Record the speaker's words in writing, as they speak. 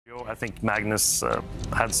So I think Magnus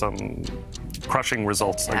had some crushing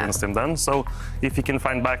results against him then. So if he can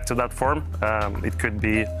find back to that form, it could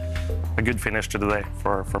be a good finish to the day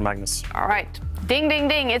for Magnus. All right. Ding, ding,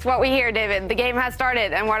 ding. It's what we hear, David. The game has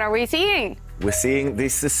started. And what are we seeing? We're seeing the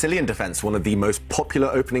Sicilian defense, one of the most popular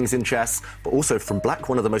openings in chess, but also from black,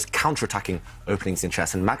 one of the most counter-attacking openings in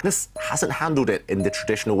chess. And Magnus hasn't handled it in the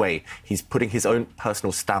traditional way. He's putting his own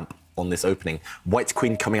personal stamp on this opening. White's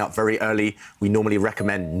queen coming out very early. We normally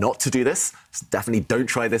recommend not to do this. So definitely don't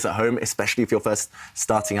try this at home, especially if you're first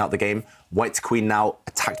starting out the game. White's queen now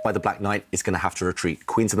attacked by the black knight is going to have to retreat.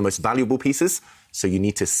 Queens are the most valuable pieces, so you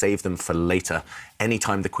need to save them for later.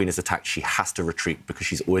 Anytime the queen is attacked, she has to retreat because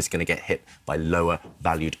she's always going to get hit by lower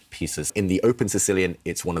valued pieces. In the open Sicilian,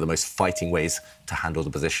 it's one of the most fighting ways to handle the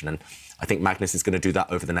position. And I think Magnus is going to do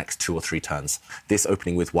that over the next 2 or 3 turns. This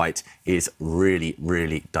opening with white is really,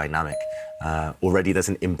 really dynamic. Already there's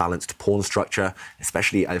an imbalanced pawn structure,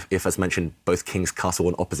 especially if, as mentioned, both kings castle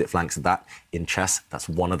on opposite flanks. That, in chess, that's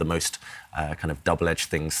one of the most kind of double-edged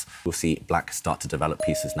things. We'll see black start to develop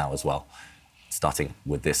pieces now as well, starting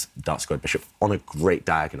with this dark-squared bishop on a great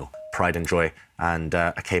diagonal. Pride and joy. And,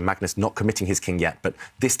 OK, Magnus not committing his king yet, but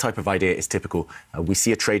this type of idea is typical. We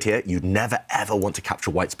see a trade here. You'd never, ever want to capture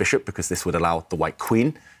white's bishop because this would allow the white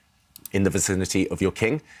queen in the vicinity of your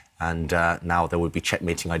king. And now there would be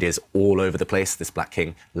checkmating ideas all over the place. This black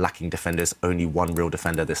king lacking defenders, only one real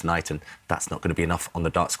defender, this knight, and that's not going to be enough on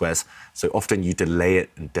the dark squares. So often you delay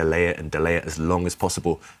it and delay it and delay it as long as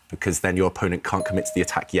possible because then your opponent can't commit to the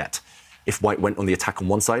attack yet. If white went on the attack on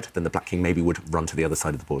one side, then the black king maybe would run to the other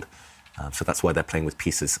side of the board. So that's why they're playing with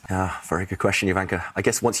pieces. Very good question, Ivanka. I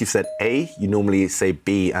guess once you've said A, you normally say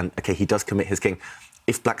B, and OK, he does commit his king.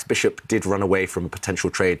 If black's bishop did run away from a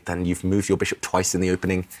potential trade, then you've moved your bishop twice in the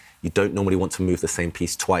opening. You don't normally want to move the same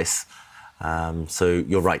piece twice. So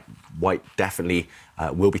you're right, white definitely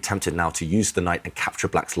will be tempted now to use the knight and capture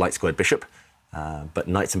black's light-squared bishop. But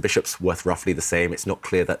knights and bishops worth roughly the same. It's not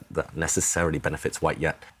clear that that necessarily benefits white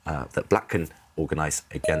yet, that black can organise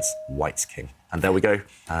against white's king. And there we go.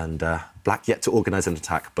 And black yet to organise an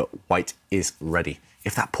attack, but white is ready.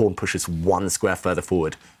 If that pawn pushes one square further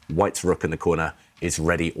forward, white's rook in the corner is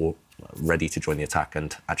ready to join the attack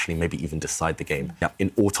and actually maybe even decide the game. Yeah,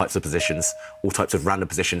 in all types of positions, all types of random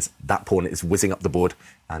positions, that pawn is whizzing up the board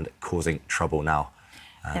and causing trouble now.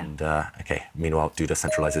 And, OK, meanwhile, Duda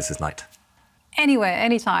centralises his knight. Anywhere,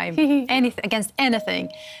 anytime, against anything.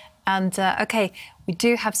 And, OK, we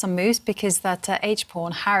do have some moves because that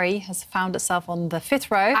H-pawn, Harry, has found itself on the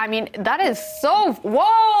 5th row. I mean, that is so...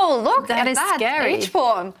 Whoa, look that at that scary.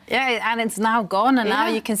 H-pawn. Yeah, and it's now gone. And now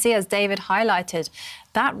you can see, as David highlighted,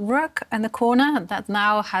 that rook in the corner, that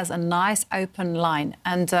now has a nice open line.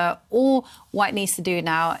 And all white needs to do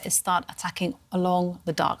now is start attacking along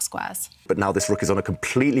the dark squares. But now this rook is on a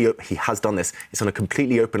completely... He has done this. It's on a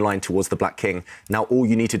completely open line towards the black king. Now all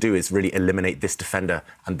you need to do is really eliminate this defender,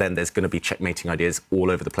 and then there's going to be checkmating ideas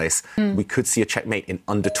all over the place. We could see a checkmate in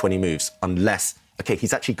under 20 moves, unless... OK,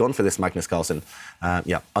 he's actually gone for this, Magnus Carlsen.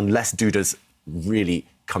 Unless Duda's really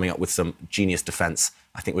coming up with some genius defence,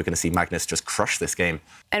 I think we're going to see Magnus just crush this game.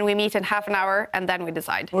 And we meet in half an hour, and then we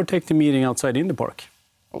decide. Or take the meeting outside in the park.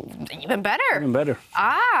 Even better. Even better.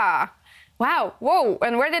 Ah, wow. Whoa,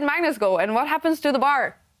 and where did Magnus go? And what happens to the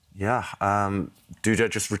bar? Yeah, Duda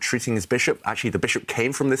just retreating his bishop. Actually, the bishop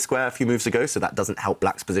came from this square a few moves ago, so that doesn't help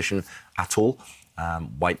black's position at all.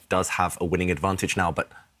 White does have a winning advantage now,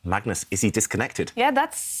 but Magnus, is he disconnected? Yeah,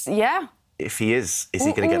 that's... yeah. If he is he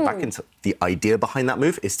going to get back into... The idea behind that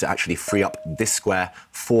move is to actually free up this square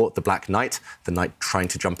for the black knight. The knight trying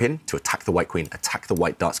to jump in to attack the white queen, attack the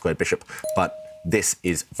white dark-squared bishop. But this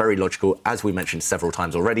is very logical. As we mentioned several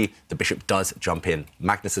times already, the bishop does jump in.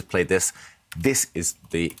 Magnus has played this. This is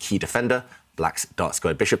the key defender, black's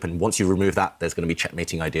dark-squared bishop. And once you remove that, there's going to be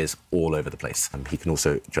checkmating ideas all over the place. And he can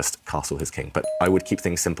also just castle his king. But I would keep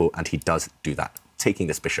things simple, and he does do that, taking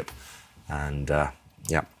this bishop. And...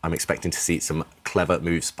 yeah, I'm expecting to see some clever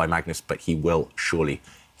moves by Magnus, but he will surely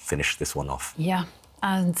finish this one off. Yeah,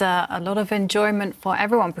 and a lot of enjoyment for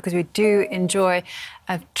everyone because we do enjoy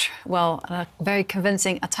a very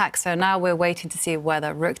convincing attack. So now we're waiting to see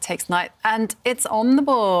whether rook takes knight, and it's on the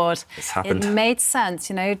board. It's happened. It made sense,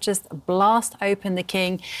 you know, just blast open the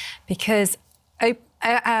king because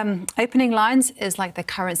opening lines is like the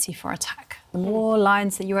currency for attack. The more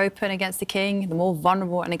lines that you open against the king, the more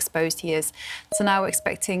vulnerable and exposed he is. So now we're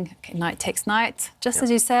expecting knight takes knight, just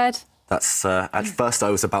as you said. That's at first I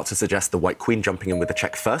was about to suggest the white queen jumping in with the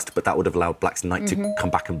check first, but that would have allowed black's knight to come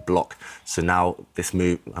back and block. So now this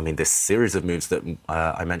move, I mean, this series of moves that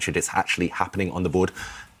I mentioned, it's actually happening on the board.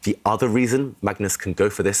 The other reason Magnus can go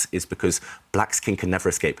for this is because black's king can never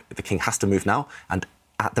escape. The king has to move now, and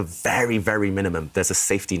at the very, very minimum, there's a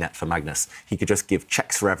safety net for Magnus. He could just give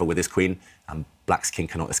checks forever with his queen, and black's king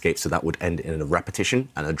cannot escape, so that would end in a repetition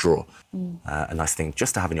and a draw. A nice thing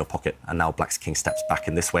just to have in your pocket. And now black's king steps back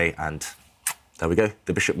in this way, and there we go.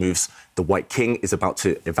 The bishop moves. The white king is about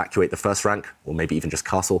to evacuate the first rank, or maybe even just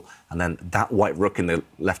castle, and then that white rook in the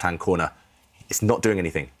left-hand corner, it's not doing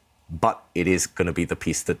anything. But it is going to be the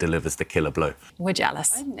piece that delivers the killer blow. We're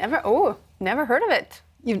jealous. I never heard of it.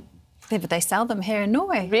 They sell them here in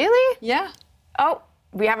Norway. Really? Yeah. Oh,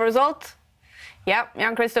 we have a result. Yep,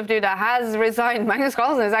 Jan-Krzysztof Duda has resigned. Magnus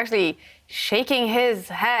Carlsen is actually shaking his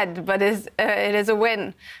head, but it is a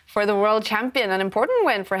win for the world champion, an important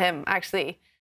win for him, actually.